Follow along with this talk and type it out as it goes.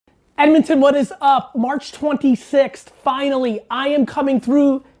Edmonton, what is up? March 26th, finally, I am coming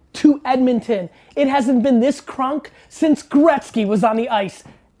through to Edmonton. It hasn't been this crunk since Gretzky was on the ice.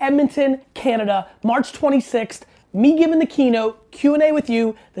 Edmonton, Canada, March 26th, me giving the keynote, Q&A with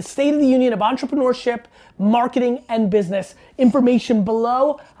you, the State of the Union of Entrepreneurship, Marketing, and Business. Information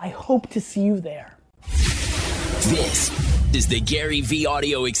below. I hope to see you there. This is the Gary V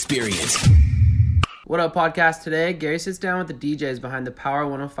Audio Experience. What up, podcast? Today, Gary sits down with the DJs behind the Power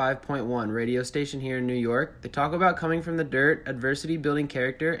 105.1 radio station here in New York. They talk about coming from the dirt, adversity building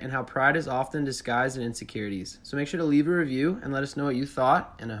character, and how pride is often disguised in insecurities. So make sure to leave a review and let us know what you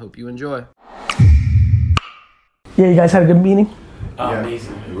thought, and I hope you enjoy. Yeah, you guys had a good meeting?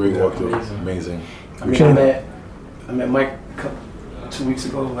 Amazing. Great walkthrough. Amazing. I met Mike 2 weeks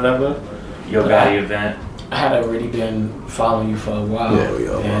ago, whatever. Your value event. I had already been following you for a while.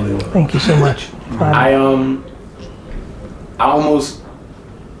 And thank you so much. I almost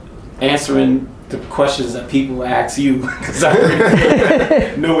answering the questions that people ask you because I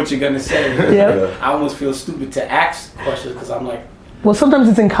already know what you're gonna say. Yeah. I almost feel stupid to ask questions because I'm like. Well, sometimes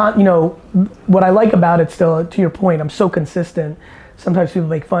it's what I like about it still, to your point, I'm so consistent. Sometimes people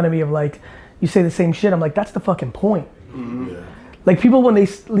make fun of me of like, you say the same shit. I'm like, that's the fucking point. Mm-hmm. Yeah. Like people when they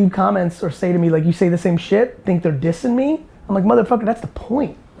leave comments or say to me like, you say the same shit, think they're dissing me. I'm like, motherfucker, that's the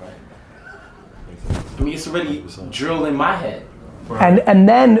point. Right. I mean, it's already drilled in my head. Right. And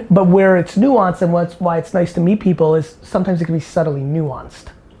then, but where it's nuanced and why it's nice to meet people is sometimes it can be subtly nuanced.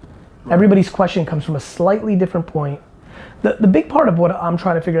 Right. Everybody's question comes from a slightly different point. The big part of what I'm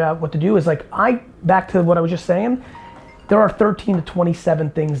trying to figure out what to do is like, back to what I was just saying, there are 13 to 27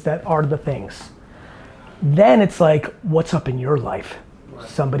 things that are the things. Then it's like, what's up in your life? Right.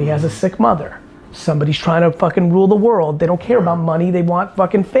 Somebody has a sick mother. Somebody's trying to fucking rule the world. They don't care about money, they want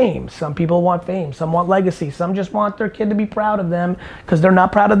fucking fame. Some people want fame, some want legacy, some just want their kid to be proud of them because they're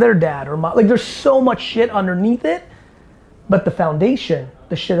not proud of their dad or like there's so much shit underneath it, but the foundation,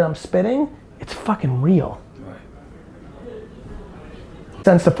 the shit that I'm spitting, it's fucking real. Right.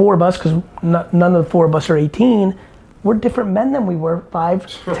 Since the four of us, because none of the four of us are 18, we're different men than we were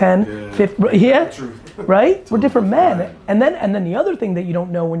 5, 10, 15, yeah, right? We're different men. And then the other thing that you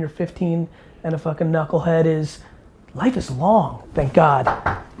don't know when you're 15 and a fucking knucklehead is life is long, thank God.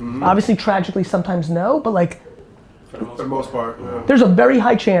 Mm-hmm. Obviously, tragically, sometimes no, but like, for the most part, yeah. There's a very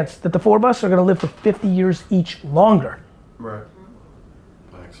high chance that the four of us are gonna live for 50 years each longer. Right.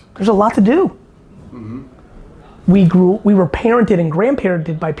 Thanks. There's a lot to do. Mm-hmm. We were parented and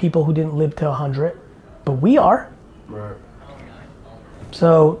grandparented by people who didn't live to 100, but we are. Right.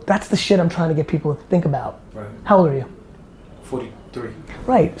 So that's the shit I'm trying to get people to think about. Right. How old are you? 43.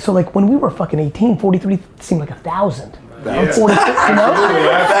 Right. So like when we were fucking 18, 43 seemed like 1,000. Yeah. I'm 46, you know?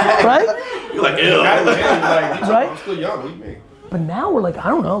 Right? You're like, ew. Right? I'm still young, what do you mean? But now we're like, I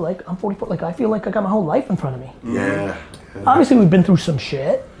don't know, like I'm 44, like I feel like I got my whole life in front of me. Yeah. Obviously we've been through some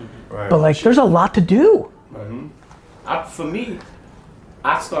shit, Right. but like there's a lot to do. Mm-hmm. For me,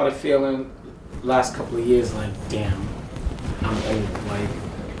 I started feeling last couple of years like, damn, I'm old. Like,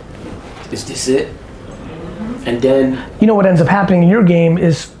 is this it? And then you know what ends up happening in your game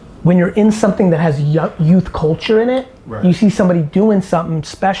is when you're in something that has youth culture in it, right. You see somebody doing something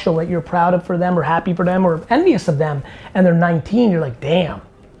special that you're proud of for them or happy for them or envious of them, and they're 19, you're like, damn.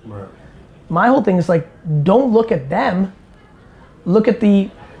 Right. My whole thing is like, don't look at them. Look at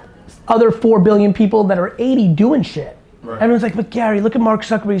the other 4 billion people that are 80 doing shit. Right. Everyone's like, but Gary, look at Mark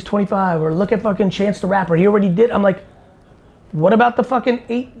Zuckerberg, he's 25, or look at fucking Chance the Rapper, he already did. I'm like, what about the fucking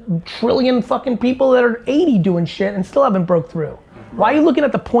 8 trillion fucking people that are 80 doing shit and still haven't broke through? Why are you looking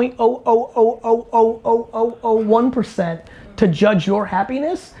at the 0.0000001% to judge your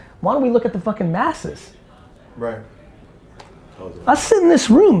happiness? Why don't we look at the fucking masses? Right. Us sitting in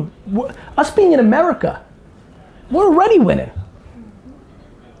this room, us being in America, we're already winning.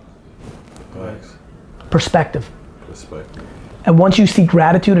 Thanks. Perspective. And once you see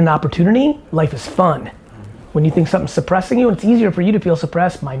gratitude and opportunity, life is fun. When you think something's suppressing you, it's easier for you to feel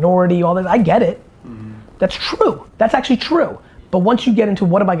suppressed, minority, all that. I get it. Mm-hmm. That's true. That's actually true. But once you get into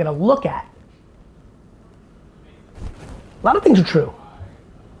what am I gonna look at, a lot of things are true.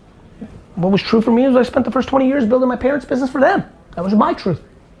 What was true for me is I spent the first 20 years building my parents' business for them. That was my truth.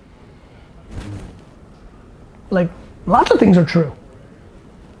 Like, lots of things are true.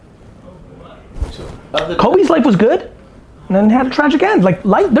 Kobe's life was good, and then had a tragic end. Like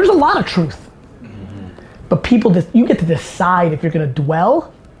life, there's a lot of truth. Mm-hmm. But people, you get to decide if you're gonna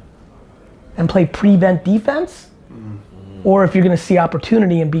dwell and play prevent defense, or if you're gonna see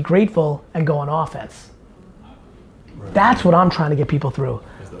opportunity and be grateful and go on offense. Right. That's what I'm trying to get people through.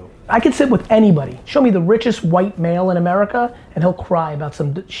 I could sit with anybody. Show me the richest white male in America, and he'll cry about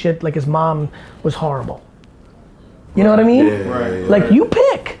some shit like his mom was horrible. You know what I mean? Right. Like you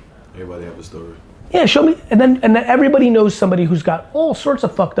pick. Everybody have a story. Yeah, show me, and then everybody knows somebody who's got all sorts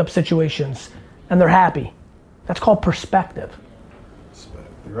of fucked up situations, and they're happy. That's called perspective.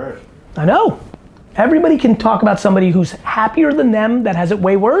 Right. I know. Everybody can talk about somebody who's happier than them that has it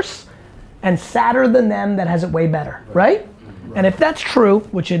way worse, and sadder than them that has it way better, right? And if that's true,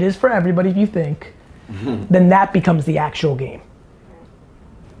 which it is for everybody if you think, then that becomes the actual game.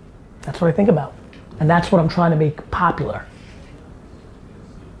 That's what I think about. And that's what I'm trying to make popular.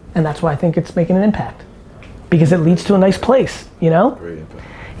 And that's why I think it's making an impact. Because it leads to a nice place, you know? Great impact.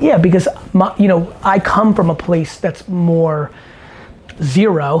 Yeah, because I come from a place that's more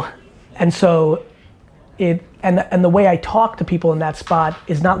zero, and so and the way I talk to people in that spot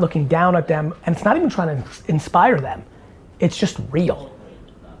is not looking down at them, and it's not even trying to inspire them. It's just real.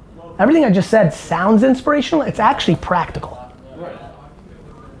 Everything I just said sounds inspirational. It's actually practical.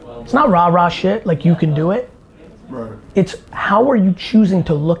 It's not rah-rah shit like you can do it. Right. It's how are you choosing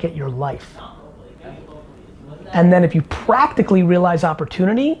to look at your life? And then if you practically realize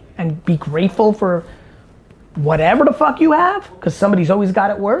opportunity and be grateful for whatever the fuck you have, because somebody's always got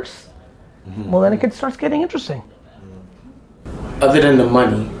it worse, well then it starts getting interesting. Other than the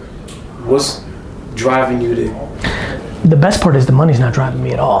money, what's driving you to? The best part is the money's not driving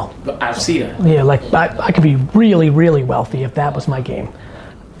me at all. I see that. Yeah, like I could be really, really wealthy if that was my game.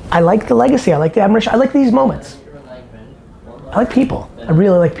 I like the legacy, I like the admiration, I like these moments. I like people, I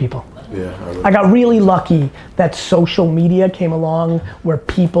really like people. Yeah. I got really lucky that social media came along where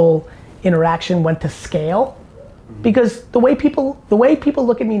people interaction went to scale, because the way people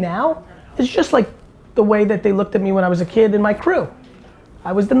look at me now is just like the way that they looked at me when I was a kid in my crew.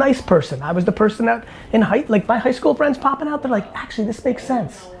 I was the nice person. I was the person that like my high school friends popping out, they're like, actually this makes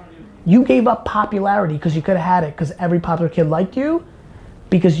sense. You gave up popularity because you could have had it because every popular kid liked you,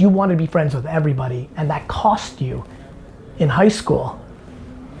 because you wanted to be friends with everybody, and that cost you in high school.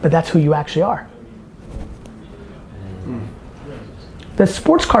 But that's who you actually are. The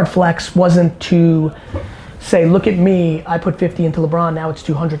sports card flex wasn't to say, look at me, I put 50 into LeBron, now it's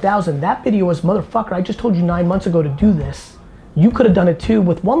 200,000. That video was, motherfucker, I just told you 9 months ago to do this. You could have done it too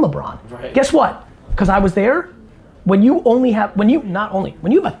with one LeBron. Right. Guess what? Because I was there, when you have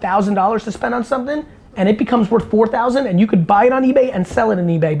 $1,000 to spend on something, and it becomes worth 4,000, and you could buy it on eBay and sell it on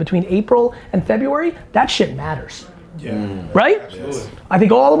eBay between April and February, that shit matters. Yeah. Right? Yes. I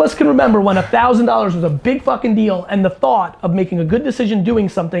think all of us can remember when $1,000 was a big fucking deal, and the thought of making a good decision doing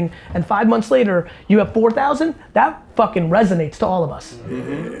something, and 5 months later you have 4,000, that fucking resonates to all of us.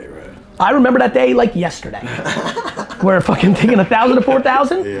 I remember that day like yesterday. We're fucking taking 1,000 to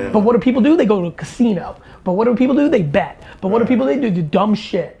 4,000, but what do people do? They go to a casino. But what do people do? They bet. But what do people do? They do dumb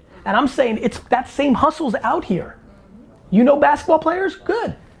shit. And I'm saying it's that same hustle's out here. You know basketball players?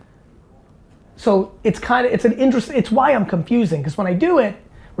 Good. So it's an interesting, it's why I'm confusing, because when I do it,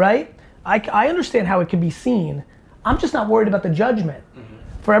 right, I understand how it can be seen. I'm just not worried about the judgment.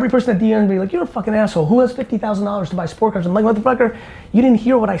 For every person that DMs me, like, you're a fucking asshole, who has $50,000 to buy sport cards? I'm like, motherfucker, you didn't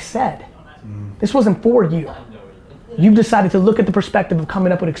hear what I said. This wasn't for you. You've decided to look at the perspective of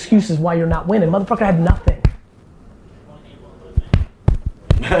coming up with excuses why you're not winning. Motherfucker, I had nothing.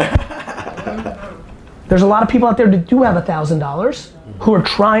 There's a lot of people out there that do have $1,000 who are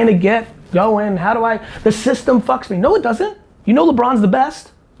trying to get going. The system fucks me. No, it doesn't. You know LeBron's the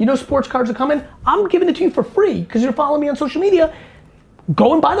best. You know sports cards are coming. I'm giving it to you for free because you're following me on social media.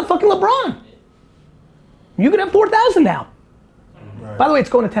 Go and buy the fucking LeBron. You can have 4,000 now. Right. By the way, it's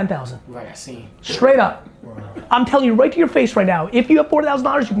going to 10,000. Right, I see. Straight up. Right. I'm telling you right to your face right now, if you have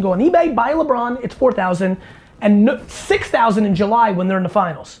 $4,000, you can go on eBay, buy a LeBron, it's 4,000, and 6,000 in July when they're in the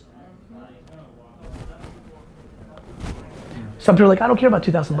finals. Some people are like, I don't care about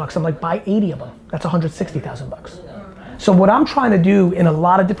 2,000 bucks. I'm like, buy 80 of them. That's 160,000 bucks. So what I'm trying to do in a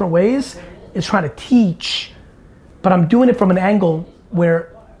lot of different ways is trying to teach, but I'm doing it from an angle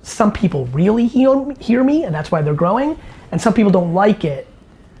where some people really hear me, and that's why they're growing, and some people don't like it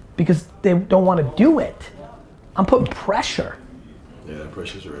because they don't want to do it. I'm putting pressure. Yeah, that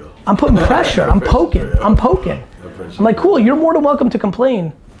pressure's real. I'm putting pressure. I'm poking. I'm poking. I'm like, cool, you're more than welcome to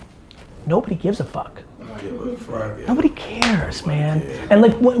complain. Nobody gives a fuck. Nobody cares, man. And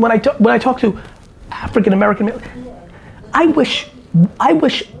like when I talk to African American men, I wish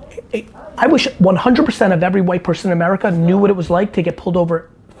 100% of every white person in America knew what it was like to get pulled over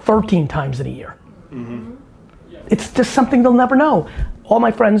 13 times in a year. Mm-hmm. It's just something they'll never know. All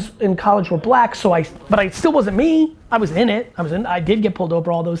my friends in college were black, but it still wasn't me. I was in it. I did get pulled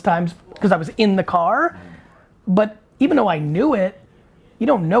over all those times because I was in the car. But even though I knew it, You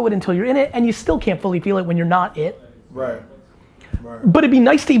don't know it until you're in it, and you still can't fully feel it when you're not it. Right. But it'd be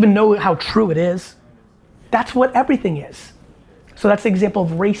nice to even know how true it is. That's what everything is. So that's the example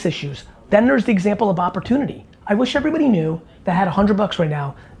of race issues. Then there's the example of opportunity. I wish everybody knew that had $100 right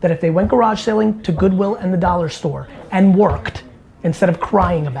now, that if they went garage selling to Goodwill and the dollar store and worked instead of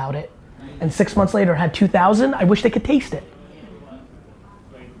crying about it, and 6 months later had 2,000, I wish they could taste it.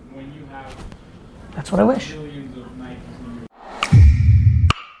 That's what I wish.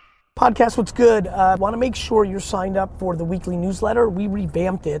 Podcast, what's good? Want to make sure you're signed up for the weekly newsletter. We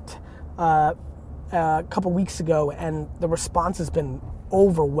revamped it a couple weeks ago, and the response has been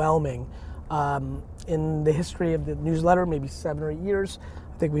overwhelming. In the history of the newsletter, maybe 7 or 8 years,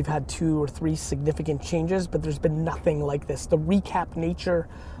 I think we've had 2 or 3 significant changes, but there's been nothing like this. The recap nature,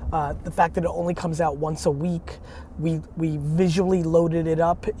 the fact that it only comes out once a week, we visually loaded it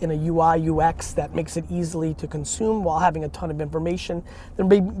up in a UI UX that makes it easily to consume while having a ton of information. There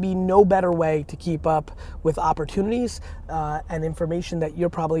may be no better way to keep up with opportunities and information that you're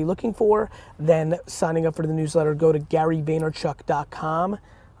probably looking for than signing up for the newsletter. Go to GaryVaynerchuk.com.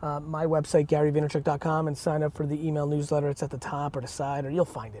 My website, GaryVaynerchuk.com, and sign up for the email newsletter. It's at the top or the side, or you'll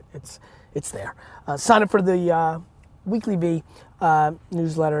find it. It's there. Sign up for the Weekly V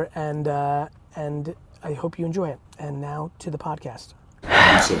newsletter, and I hope you enjoy it. And now to the podcast.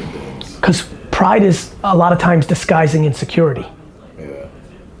 Because pride is a lot of times disguising insecurity. Yeah. You're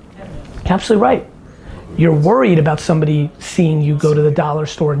absolutely right. You're worried about somebody seeing you go to the dollar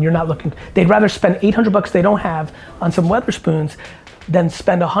store and you're not looking. They'd rather spend $800 they don't have on some Weatherspoons than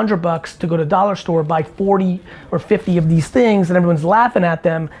spend $100 to go to the dollar store, buy 40 or 50 of these things, and everyone's laughing at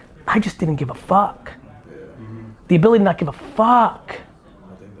them. I just didn't give a fuck. The ability to not give a fuck.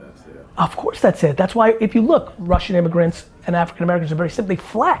 I think that's it. Of course that's it. That's why if you look, Russian immigrants and African Americans are very simply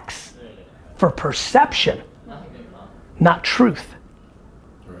flex for perception, not truth.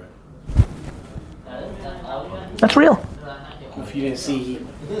 Right. That's real. If you didn't see, he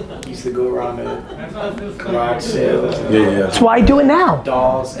used to go around the garage sales. Yeah. That's why I do it now.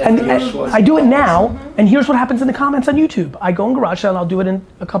 Dolls. And I do it now, and here's what happens in the comments on YouTube. I go in garage sale, and I'll do it in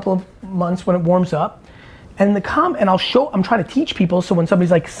a couple of months when it warms up. And I'm trying to teach people, so when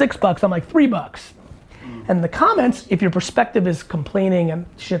somebody's like $6, I'm like $3. And in the comments, if your perspective is complaining and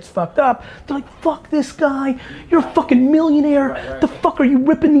shit's fucked up, they're like, fuck this guy, you're a fucking millionaire. Right. The fuck are you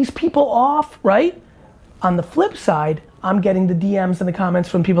ripping these people off, right? On the flip side, I'm getting the DMs and the comments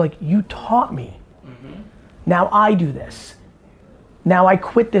from people like, you taught me. Now I do this. Now I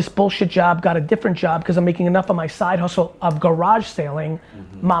quit this bullshit job, got a different job because I'm making enough of my side hustle of garage sailing.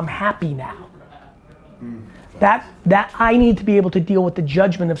 I'm happy now. That I need to be able to deal with the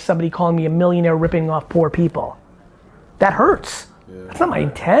judgment of somebody calling me a millionaire ripping off poor people. That hurts. Yeah. That's not my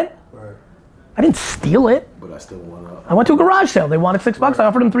intent. Right. I didn't steal it. But I still want to. I went to a garage sale. They wanted $6. I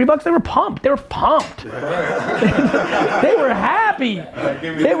offered them $3. They were pumped. They were pumped. They were happy.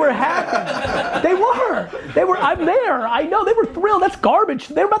 They were happy. They were. I'm there. I know. They were thrilled. That's garbage.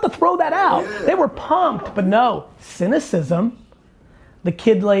 They were about to throw that out. They were pumped. But no, cynicism. The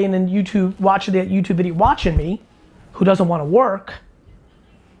kid laying in YouTube, watching that YouTube video, watching me, who doesn't want to work.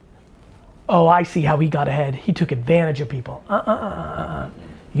 Oh, I see how he got ahead. He took advantage of people.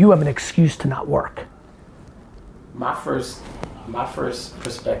 You have an excuse to not work. My first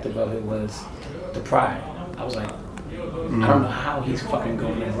perspective of it was the pride. I was like, I don't know how he's fucking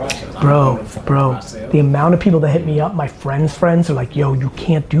going in Russia. Bro, the amount of people that hit me up, my friends are like, yo, you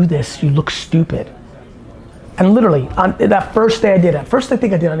can't do this. You look stupid. And literally, on that first day I did it, first I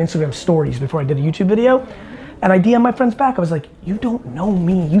think I did on Instagram stories before I did a YouTube video, and I DM'd my friends back. I was like, you don't know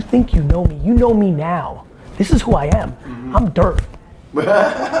me. You think you know me. You know me now. This is who I am. I'm dirt.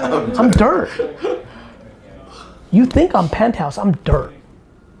 I'm dirt. You think I'm penthouse. I'm dirt.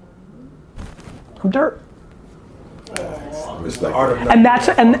 I'm dirt. And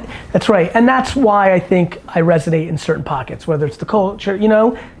that's right. And that's why I think I resonate in certain pockets, whether it's the culture,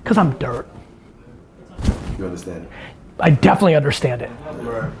 because I'm dirt. You understand it? I definitely understand it.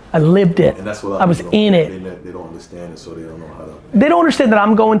 Right. I lived it. And that's what I was in it. They don't understand it, so they don't know how to. They don't understand that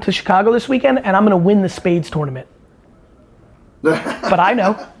I'm going to Chicago this weekend and I'm going to win the spades tournament. But I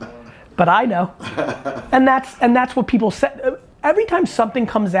know. And that's what people say. Every time something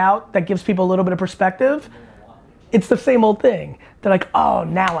comes out that gives people a little bit of perspective, it's the same old thing. They're like, oh,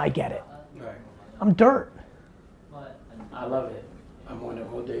 now I get it. Right. I'm dirt. I love it. I'm on it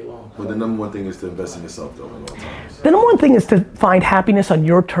all day long. But the number one thing is to invest in yourself, though, at all times. The number one thing is to find happiness on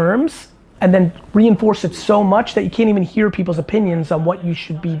your terms and then reinforce it so much that you can't even hear people's opinions on what you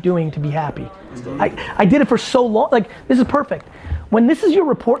should be doing to be happy. I did it for so long. Like, this is perfect. When this is your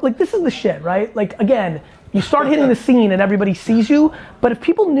report, like, this is the shit, right? Like, again, You start hitting the scene and everybody sees you, but if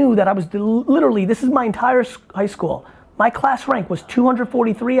people knew that I was literally, this is my entire high school, my class rank was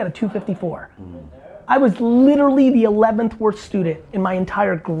 243 out of 254. I was literally the 11th worst student in my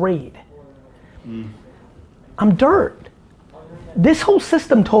entire grade. I'm dirt. This whole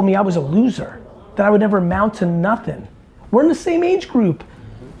system told me I was a loser, that I would never amount to nothing. We're in the same age group.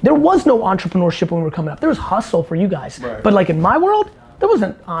 There was no entrepreneurship when we were coming up. There was hustle for you guys. Right. But like in my world, there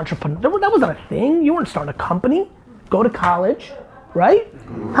wasn't entrepreneur, that wasn't a thing. You weren't starting a company, go to college, right?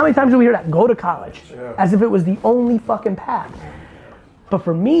 How many times do we hear that? Go to college, as if it was the only fucking path. But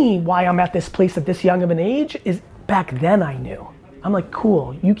for me, why I'm at this place at this young of an age is back then I knew. I'm like,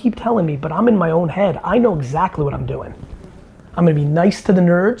 cool, you keep telling me, but I'm in my own head. I know exactly what I'm doing. I'm gonna be nice to the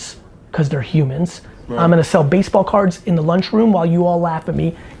nerds, because they're humans. Right. I'm gonna sell baseball cards in the lunchroom while you all laugh at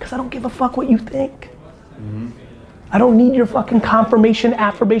me, because I don't give a fuck what you think. I don't need your fucking confirmation,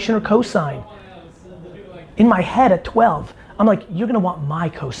 affirmation, or cosign. In my head at 12, I'm like, you're gonna want my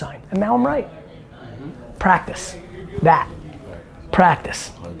cosign. And now I'm right. Practice that.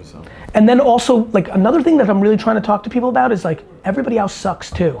 Practice. 100%. And then also, like, another thing that I'm really trying to talk to people about is like, everybody else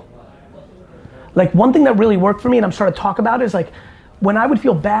sucks too. Like, one thing that really worked for me and I'm starting to talk about is like, when I would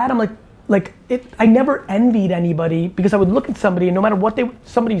feel bad, I'm like, I never envied anybody because I would look at somebody and no matter what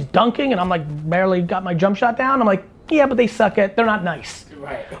somebody's dunking and I'm like, barely got my jump shot down, I'm like, yeah, but they suck at, they're not nice.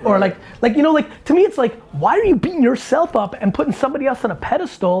 Right. Or like, you know, like, to me it's like, why are you beating yourself up and putting somebody else on a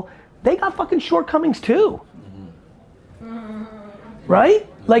pedestal? They got fucking shortcomings too. Right?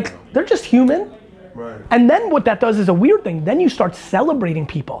 Like, they're just human. Right. And then what that does is a weird thing. Then you start celebrating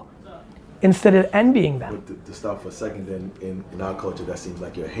people instead of envying them. But to stop for a second, then in our culture, that seems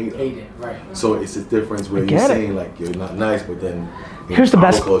like you're a hater. Hate it, right. So it's a difference where you're saying like you're not nice, but then in here's the our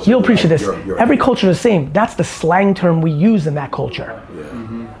best, culture, you'll appreciate like, this. you're Every a hater. culture is the same. That's the slang term we use in that culture. Yeah.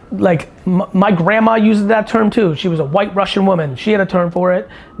 Like, my grandma uses that term too. She was a white Russian woman. She had a term for it,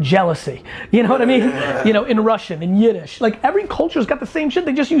 jealousy. You know what I mean? You know, in Russian, in Yiddish. Like, every culture's got the same shit,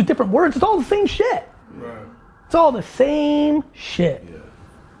 they just use different words. It's all the same shit. Right. It's all the same shit. Yeah.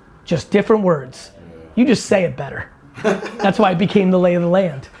 Just different words. You just say it better. That's why it became the lay of the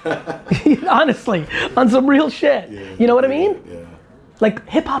land. Honestly, on some real shit. Yeah. You know what I mean? Yeah. Like,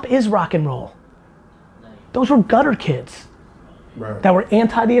 hip hop is rock and roll. Those were gutter kids Right. that were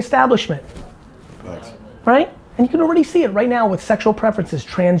anti the establishment, Facts. right? And you can already see it right now with sexual preferences,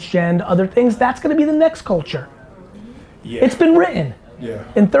 transgender, other things. That's gonna be the next culture. Yeah. It's been written. Yeah.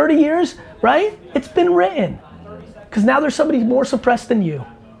 In 30 years, right? It's been written. Because now there's somebody more suppressed than you.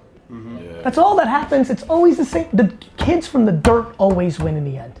 Yeah. That's all that happens. It's always the same. The kids from the dirt always win in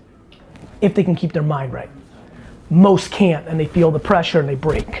the end, if they can keep their mind right. Most can't, and they feel the pressure and they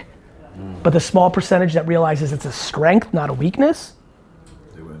break. But the small percentage that realizes it's a strength, not a weakness,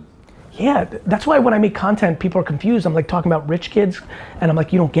 They win. yeah, that's why when I make content, people are confused. I'm like talking about rich kids, and I'm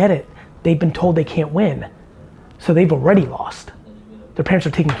like, you don't get it. They've been told they can't win, so they've already lost. Their parents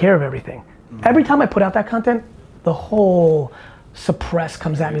are taking care of everything. Every time I put out that content, the whole suppress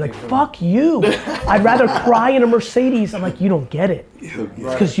comes at me like, fuck you. I'd rather cry in a Mercedes. I'm like, you don't get it.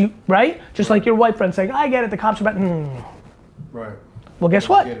 Because you, right? Just like your white friend saying, I get it, the cops are about, Right. Well, guess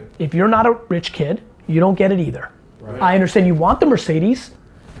what? Get it. If you're not a rich kid, you don't get it either. Right. I understand you want the Mercedes.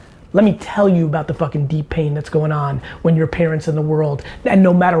 Let me tell you about the fucking deep pain that's going on when your parents in the world, and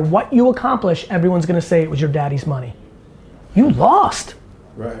no matter what you accomplish, everyone's gonna say it was your daddy's money. You lost.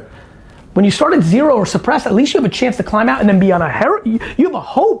 Right. When you start at zero or suppressed, at least you have a chance to climb out and then be on you have a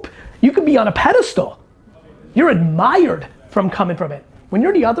hope. You could be on a pedestal. You're admired from coming from it. When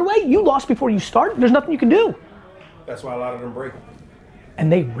you're the other way, you lost before you start, there's nothing you can do. That's why a lot of them break.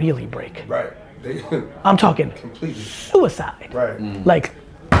 And they really break. Right. They I'm talking completely. suicide. Right. Like,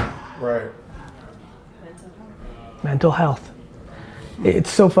 Right. mental health. It's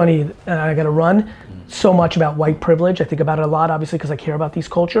so funny, I gotta run. So much about white privilege. I think about it a lot, obviously, because I care about these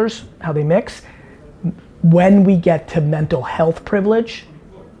cultures, how they mix. When we get to mental health privilege,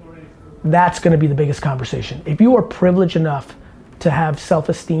 that's gonna be the biggest conversation. If you are privileged enough to have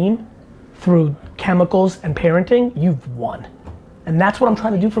self-esteem through chemicals and parenting, you've won. And that's what I'm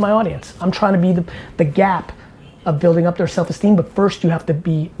trying to do for my audience. I'm trying to be the gap of building up their self-esteem, but first you have to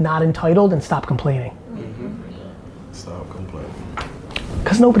be not entitled and stop complaining. Stop complaining.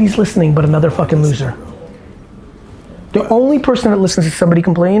 Because nobody's listening but another fucking loser. The only person that listens to somebody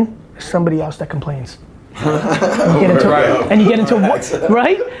complain is somebody else that complains. And you get into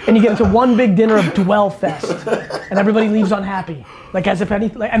right? And you get into one big dinner of dwell fest, and everybody leaves unhappy, like as if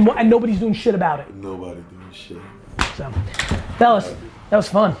anything, and nobody's doing shit about it. Nobody doing shit. So, fellas, that was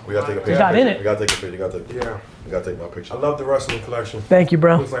fun. We gotta take a picture. We got in it. We gotta take a picture. You gotta take. Yeah. We gotta take my picture. I love the wrestling collection. Thank you,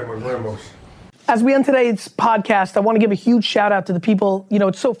 bro. Looks like my grandma's. As we end today's podcast, I want to give a huge shout out to the people,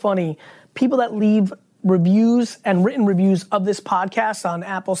 it's so funny, people that leave reviews and written reviews of this podcast on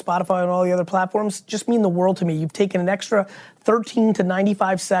Apple, Spotify, and all the other platforms just mean the world to me. You've taken an extra 13 to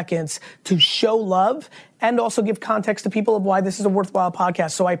 95 seconds to show love and also give context to people of why this is a worthwhile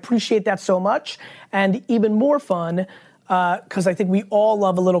podcast. So I appreciate that so much. And even more fun, because I think we all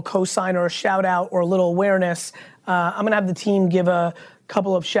love a little cosign or a shout out or a little awareness. I'm gonna have the team give a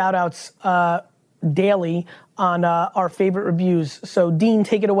couple of shout outs daily on our favorite reviews. So Dean,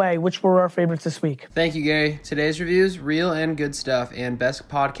 take it away. Which were our favorites this week? Thank you, Gary. Today's reviews, real and good stuff, and best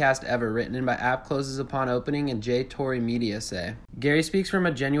podcast ever, written in by App Closes Upon Opening and J. Torrey Media say. Gary speaks from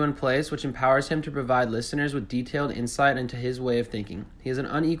a genuine place, which empowers him to provide listeners with detailed insight into his way of thinking. He has an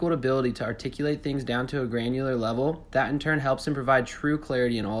unequaled ability to articulate things down to a granular level. That in turn helps him provide true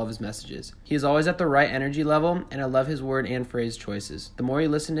clarity in all of his messages. He is always at the right energy level, and I love his word and phrase choices. The more you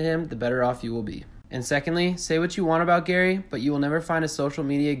listen to him, the better off you will be. And secondly, say what you want about Gary, but you will never find a social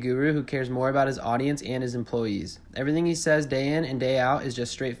media guru who cares more about his audience and his employees. Everything he says day in and day out is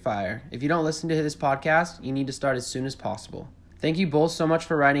just straight fire. If you don't listen to this podcast, you need to start as soon as possible. Thank you both so much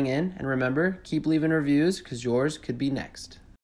for writing in, and remember, keep leaving reviews because yours could be next.